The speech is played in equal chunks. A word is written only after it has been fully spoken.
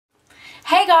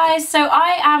Hey guys, so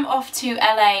I am off to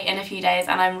LA in a few days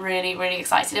and I'm really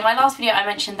excited. In my last video I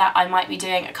mentioned that I might be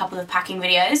doing a couple of packing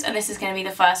videos and this is going to be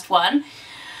the first one.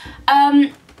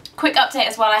 Quick update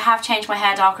as well, I have changed my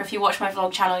hair darker. If you watch my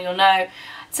vlog channel you'll know.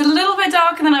 It's a little bit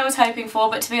darker than I was hoping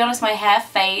for, but to be honest my hair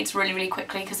fades really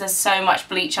quickly because there's so much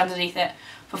bleach underneath it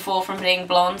before from being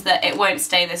blonde that it won't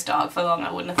stay this dark for long,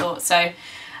 I wouldn't have thought. So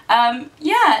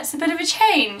yeah, it's a bit of a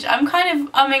change. I'm kind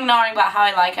of umming and ahhing about how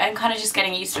I like it. I'm kind of just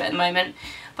getting used to it at the moment.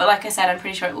 But like I said, I'm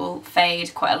pretty sure it will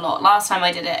fade quite a lot. Last time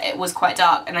I did it, it was quite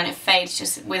dark and then it fades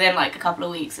just within like a couple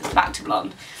of weeks. It's back to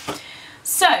blonde.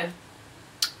 So,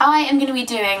 I am going to be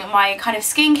doing my kind of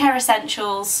skincare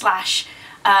essentials slash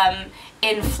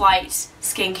in-flight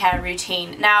skincare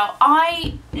routine. Now,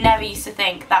 I never used to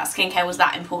think that skincare was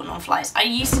that important on flights. I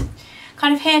used to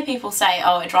kind of hear people say,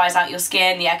 oh, it dries out your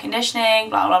skin, the air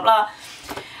conditioning, blah blah blah,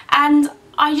 and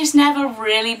I just never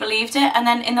really believed it. And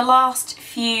then in the last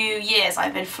few years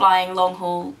I've been flying long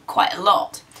haul quite a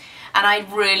lot and I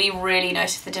really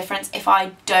noticed the difference. If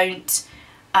I don't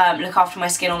look after my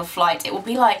skin on the flight, it will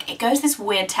be like, it goes this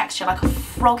weird texture, like a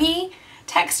froggy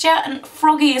texture, and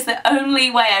froggy is the only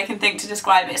way I can think to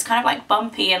describe it. It's kind of like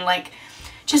bumpy and like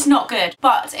just not good.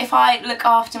 But if I look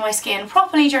after my skin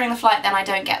properly during the flight, then I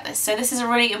don't get this. So this is a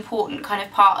really important kind of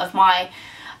part of my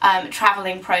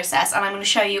travelling process, and I'm going to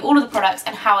show you all of the products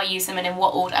and how I use them and in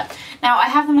what order. Now I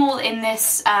have them all in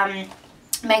this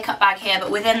makeup bag here,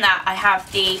 but within that I have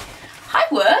the, hi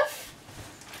Woof!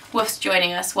 Woof's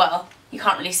joining us. Well, you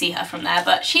can't really see her from there,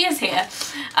 but she is here.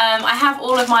 I have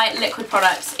all of my liquid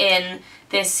products in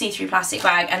this see-through plastic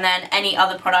bag, and then any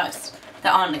other products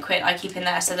that aren't liquid I keep in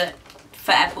there so that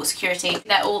for airport security.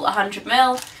 They're all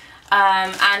 100ml.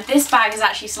 And this bag is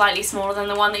actually slightly smaller than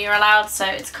the one that you're allowed, so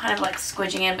it's kind of like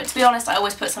squidging in, but to be honest I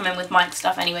always put some in with Mike's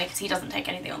stuff anyway because he doesn't take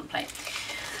anything on the plane.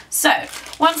 So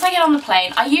once I get on the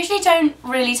plane, I usually don't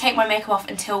really take my makeup off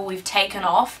until we've taken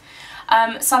off.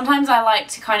 Sometimes I like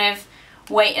to kind of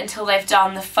wait until they've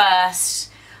done the first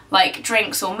like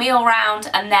drinks or meal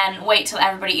round and then wait till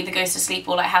everybody either goes to sleep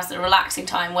or like has the relaxing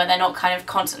time where they're not kind of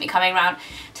constantly coming around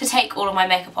to take all of my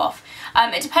makeup off.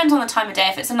 It depends on the time of day.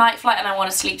 If it's a night flight and I want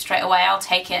to sleep straight away, I'll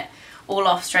take it all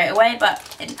off straight away,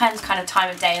 but it depends kind of time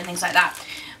of day and things like that.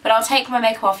 But I'll take my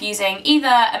makeup off using either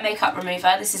a makeup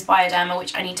remover, this is Bioderma,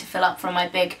 which I need to fill up from my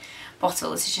big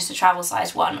bottle, this is just a travel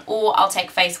size one, or I'll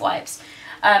take face wipes.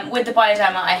 With the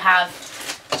Bioderma I have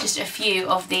just a few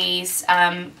of these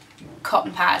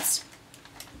cotton pads.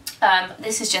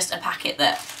 This is just a packet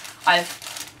that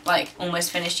I've like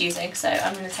almost finished using, so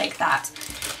I'm going to take that.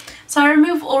 So I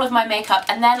remove all of my makeup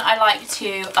and then I like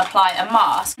to apply a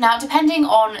mask. Now depending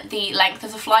on the length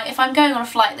of the flight, if I'm going on a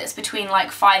flight that's between like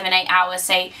 5 and 8 hours,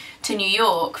 say to New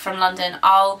York from London,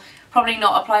 I'll probably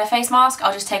not apply a face mask,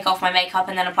 I'll just take off my makeup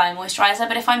and then apply a moisturiser.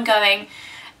 But if I'm going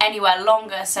anywhere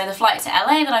longer, so the flight to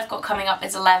LA that I've got coming up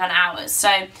is 11 hours, so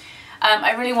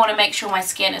I really want to make sure my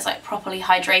skin is like properly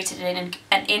hydrated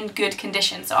and in good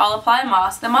condition, so I'll apply a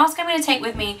mask. The mask I'm going to take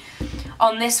with me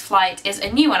on this flight is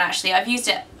a new one actually. I've used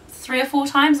it 3 or 4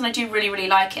 times and I do really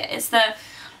like it. It's the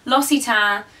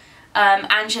L'Occitane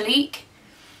Angelique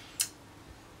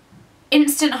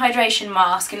Instant Hydration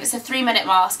Mask, and it's a 3-minute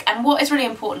mask. And what is really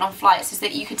important on flights is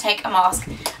that you can take a mask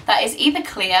that is either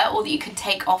clear or that you can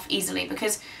take off easily,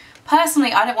 because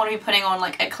personally I don't want to be putting on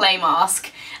like a clay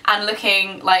mask and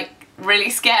looking like really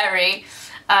scary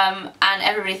and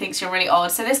everybody thinks you're really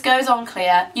odd. So this goes on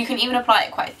clear. You can even apply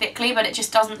it quite thickly, but it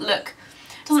just doesn't look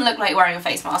like you're wearing a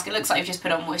face mask. It looks like you've just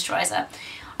put on moisturiser.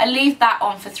 I leave that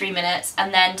on for 3 minutes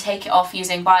and then take it off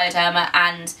using Bioderma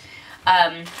and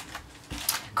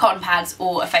cotton pads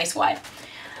or a face wipe.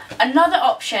 Another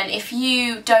option, if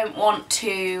you don't want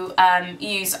to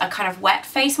use a kind of wet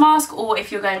face mask, or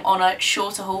if you're going on a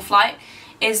shorter haul flight,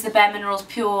 is the Bare Minerals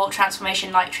Pure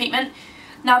Transformation Night Treatment.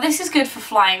 Now this is good for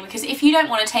flying because if you don't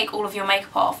want to take all of your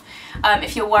makeup off,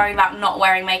 if you're worried about not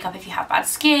wearing makeup if you have bad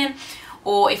skin,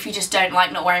 or if you just don't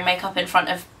like not wearing makeup in front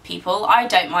of people, I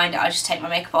don't mind it, I just take my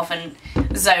makeup off and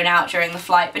zone out during the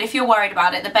flight. But if you're worried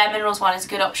about it, the Bare Minerals one is a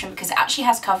good option because it actually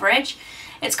has coverage.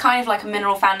 It's kind of like a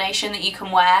mineral foundation that you can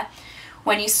wear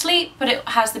when you sleep, but it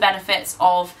has the benefits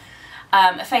of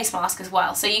a face mask as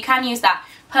well. So you can use that.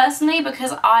 Personally,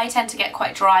 because I tend to get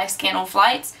quite dry skin on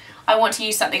flights, I want to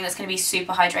use something that's going to be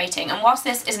super hydrating. And whilst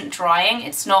this isn't drying,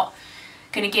 it's not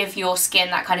going to give your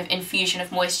skin that kind of infusion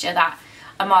of moisture that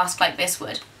a mask like this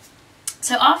would.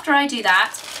 So after I do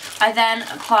that, I then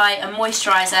apply a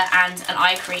moisturiser and an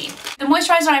eye cream. The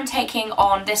moisturiser I'm taking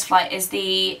on this flight is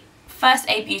the First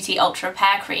Aid Beauty Ultra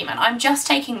Repair Cream, and I'm just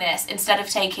taking this instead of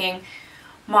taking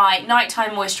my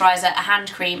nighttime moisturiser, a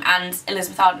hand cream, and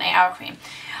Elizabeth Arden 8 Hour Cream.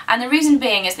 And the reason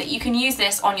being is that you can use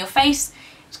this on your face,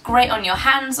 it's great on your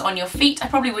hands, on your feet. I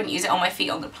probably wouldn't use it on my feet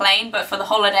on the plane, but for the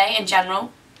holiday in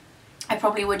general, I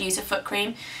probably would use a foot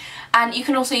cream. And you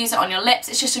can also use it on your lips.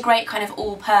 It's just a great kind of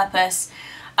all-purpose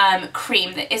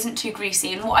cream that isn't too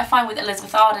greasy. And what I find with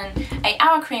Elizabeth Arden 8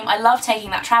 Hour Cream, I love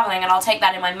taking that travelling, and I'll take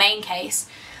that in my main case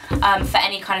for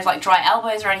any kind of like dry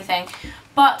elbows or anything.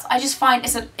 But I just find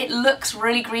it looks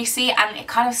really greasy and it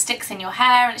kind of sticks in your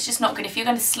hair, and it's just not good if you're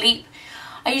going to sleep.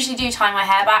 I usually do tie my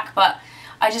hair back, but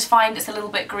I just find it's a little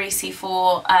bit greasy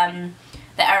for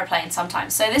the aeroplane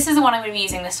sometimes. So this is the one I'm going to be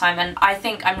using this time, and I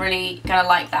think I'm really going to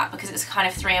like that because it's kind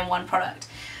of 3-in-1 product.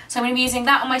 So I'm going to be using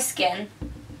that on my skin,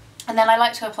 and then I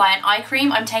like to apply an eye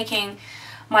cream. I'm taking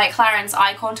my Clarins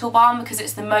Eye Contour Balm because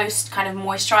it's the most kind of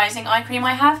moisturising eye cream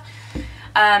I have.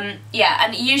 Yeah,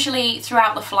 and usually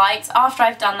throughout the flights, after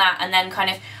I've done that, and then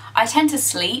I tend to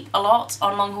sleep a lot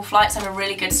on long haul flights. I'm a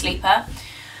really good sleeper.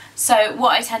 So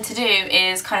what I tend to do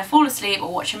is kind of fall asleep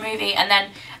or watch a movie, and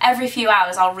then every few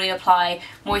hours I'll reapply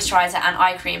moisturiser and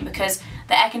eye cream, because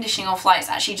the air conditioning on flights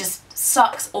actually just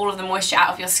sucks all of the moisture out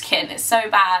of your skin. It's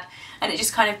so bad, and it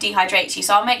just kind of dehydrates you.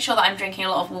 So I'll make sure that I'm drinking a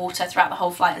lot of water throughout the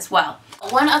whole flight as well.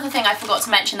 One other thing I forgot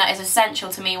to mention that is essential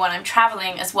to me when I'm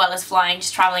travelling as well as flying,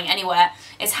 just travelling anywhere,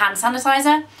 is hand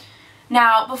sanitizer.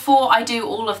 Now, before I do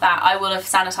all of that, I will have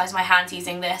sanitised my hands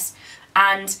using this,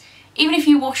 and even if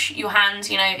you wash your hands,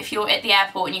 you know, if you're at the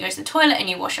airport and you go to the toilet and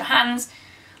you wash your hands,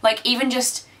 like even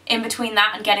just in between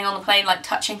that and getting on the plane, like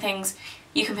touching things,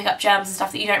 you can pick up germs and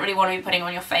stuff that you don't really want to be putting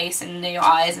on your face and near your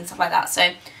eyes and stuff like that.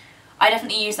 So I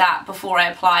definitely use that before I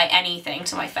apply anything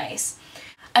to my face.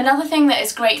 Another thing that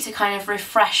is great to kind of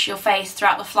refresh your face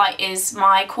throughout the flight is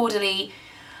my Quarterly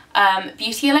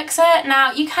Beauty Elixir.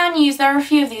 Now you can use, there are a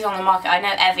few of these on the market, I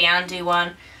know Evian do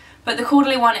one, but the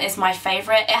Quarterly one is my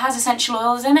favourite. It has essential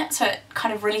oils in it, so it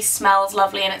kind of really smells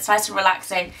lovely and it's nice and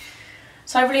relaxing.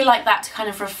 So I really like that to kind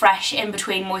of refresh in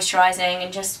between moisturising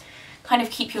and just kind of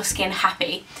keep your skin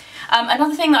happy.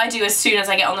 Another thing that I do as soon as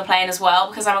I get on the plane as well,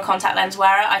 because I'm a contact lens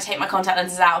wearer, I take my contact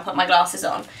lenses out and put my glasses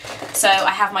on. So I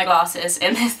have my glasses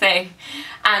in this thing,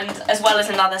 and as well as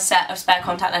another set of spare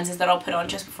contact lenses that I'll put on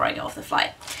just before I get off the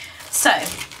flight. So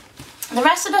the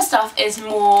rest of the stuff is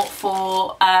more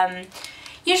for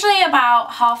usually about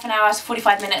half an hour to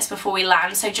 45 minutes before we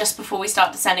land, so just before we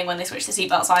start descending when they switch the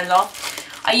seatbelt signs off.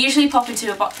 I usually pop into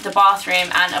the bathroom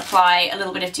and apply a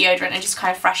little bit of deodorant and just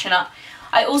kind of freshen up.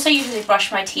 I also usually brush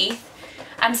my teeth,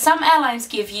 and some airlines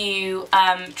give you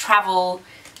travel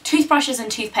toothbrushes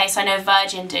and toothpaste. I know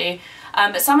Virgin do,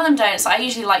 but some of them don't, so I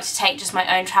usually like to take just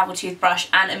my own travel toothbrush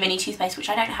and a mini toothpaste, which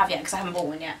I don't have yet because I haven't bought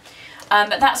one yet.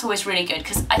 But that's always really good,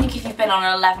 because I think if you've been on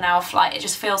an 11-hour flight, it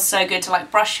just feels so good to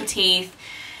like brush your teeth,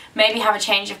 maybe have a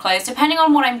change of clothes, depending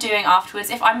on what I'm doing afterwards.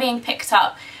 If I'm being picked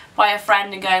up by a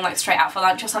friend and going like straight out for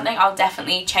lunch or something, I'll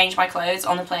definitely change my clothes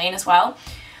on the plane as well.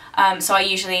 So I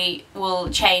usually will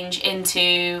change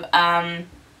into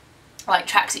like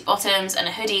tracksuit bottoms and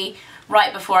a hoodie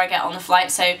right before I get on the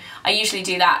flight. So I usually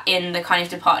do that in the kind of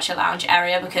departure lounge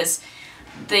area, because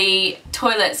the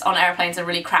toilets on airplanes are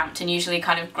really cramped and usually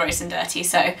kind of gross and dirty.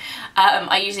 So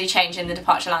I usually change in the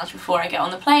departure lounge before I get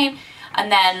on the plane,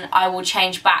 and then I will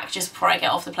change back just before I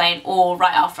get off the plane or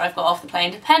right after I've got off the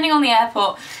plane, depending on the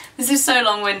airport. This is so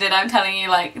long-winded, I'm telling you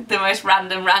like the most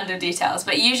random details,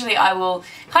 but usually I will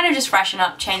kind of just freshen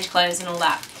up, change clothes and all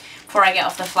that before I get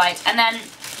off the flight. And then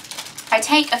I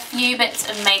take a few bits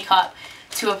of makeup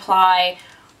to apply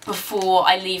before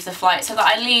I leave the flight, so that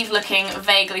I leave looking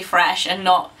vaguely fresh and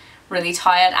not really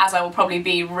tired, as I will probably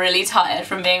be really tired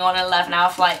from being on an 11-hour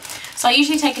flight. So I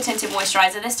usually take a tinted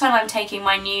moisturiser. This time I'm taking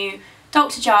my new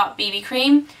Dr. Jart BB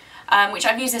cream, which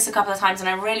I've used this a couple of times and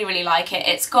I really like it.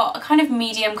 It's got a kind of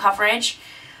medium coverage.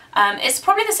 It's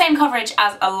probably the same coverage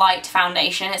as a light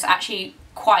foundation. It's actually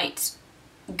quite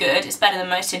good. It's better than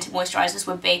most tinted moisturisers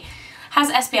would be. Has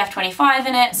SPF 25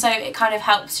 in it, so it kind of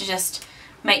helps to just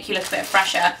make you look a bit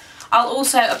fresher. I'll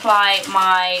also apply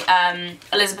my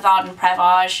Elizabeth Arden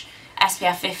Prevage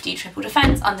SPF 50 Triple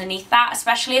Defense underneath that,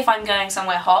 especially if I'm going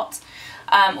somewhere hot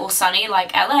or sunny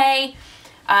like LA.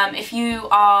 If you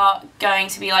are going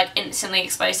to be like instantly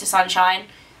exposed to sunshine,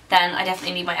 then I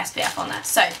definitely need my SPF on there.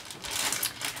 So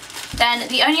then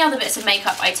the only other bits of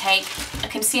makeup I take, a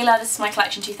concealer. This is my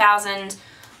Collection 2000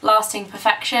 Lasting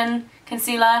Perfection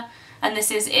concealer, and this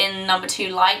is in number 2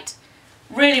 light.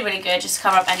 Really good, just to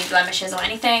cover up any blemishes or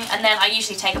anything. And then I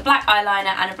usually take a black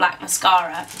eyeliner and a black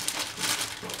mascara.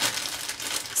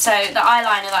 So the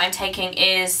eyeliner that I'm taking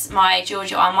is my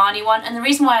Giorgio Armani one, and the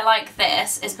reason why I like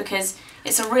this is because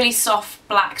it's a really soft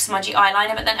black smudgy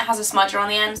eyeliner, but then it has a smudger on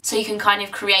the end, so you can kind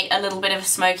of create a little bit of a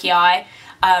smoky eye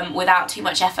without too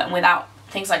much effort and without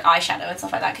things like eyeshadow and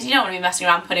stuff like that, because you don't want to be messing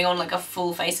around putting on like a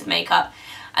full face of makeup.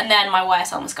 And then my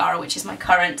YSL mascara, which is my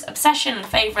current obsession and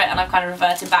favourite, and I've kind of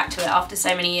reverted back to it after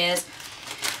so many years.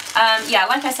 Yeah,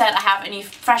 like I said, I have a new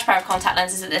fresh pair of contact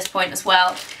lenses at this point as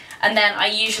well. And then I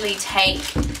usually take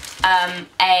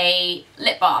a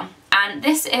lip balm. And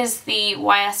this is the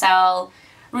YSL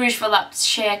Rouge Volupte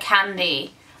Sheer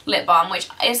Candy lip balm, which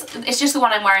is, it's just the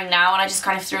one I'm wearing now, and I just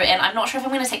kind of threw it in. I'm not sure if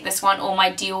I'm going to take this one or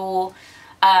my Dior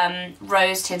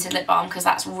Rose Tinted Lip Balm, because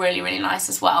that's really, really nice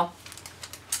as well.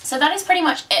 So that is pretty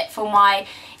much it for my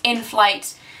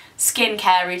in-flight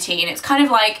skincare routine. It's kind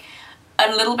of like a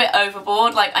little bit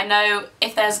overboard. Like, I know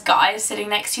if there's guys sitting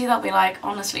next to you, they'll be like,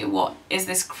 honestly, what is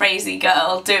this crazy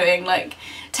girl doing? Like,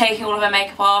 taking all of her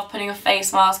makeup off, putting a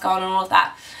face mask on and all of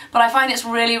that. But I find it's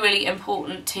really, really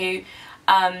important to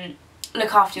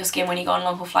look after your skin when you go on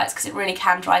long haul flights, because it really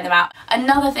can dry them out.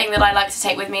 Another thing that I like to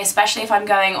take with me, especially if I'm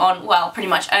going on, well, pretty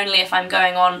much only if I'm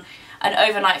going on an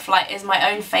overnight flight, is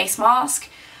my own face mask.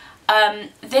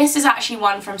 This is actually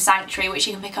one from Sanctuary, which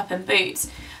you can pick up in Boots,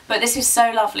 but this is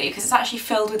so lovely because it's actually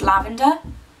filled with lavender.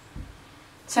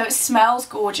 So it smells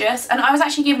gorgeous, and I was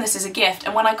actually given this as a gift,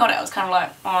 and when I got it I was kind of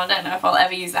like, oh, I don't know if I'll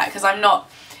ever use that, because I'm not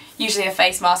usually a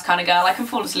face mask kind of girl. I can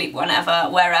fall asleep whenever,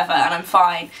 wherever, and I'm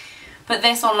fine. But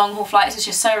this on long haul flights is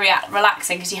just so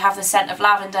relaxing, because you have the scent of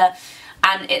lavender,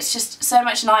 and it's just so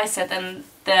much nicer than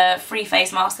the free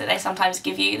face masks that they sometimes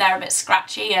give you. They're a bit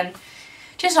scratchy and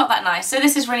just not that nice. So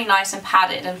this is really nice and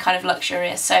padded and kind of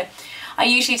luxurious, so I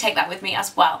usually take that with me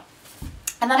as well.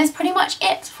 And that is pretty much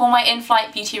it for my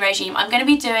in-flight beauty regime. I'm going to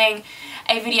be doing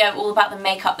a video all about the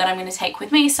makeup that I'm going to take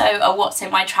with me, so a what's in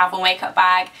my travel makeup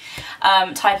bag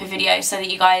type of video, so that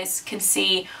you guys can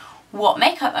see what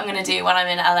makeup I'm going to do when I'm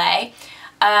in LA.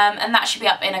 And that should be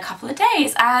up in a couple of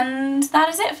days. And that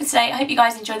is it for today. I hope you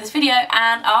guys enjoyed this video,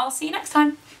 and I'll see you next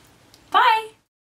time. Bye!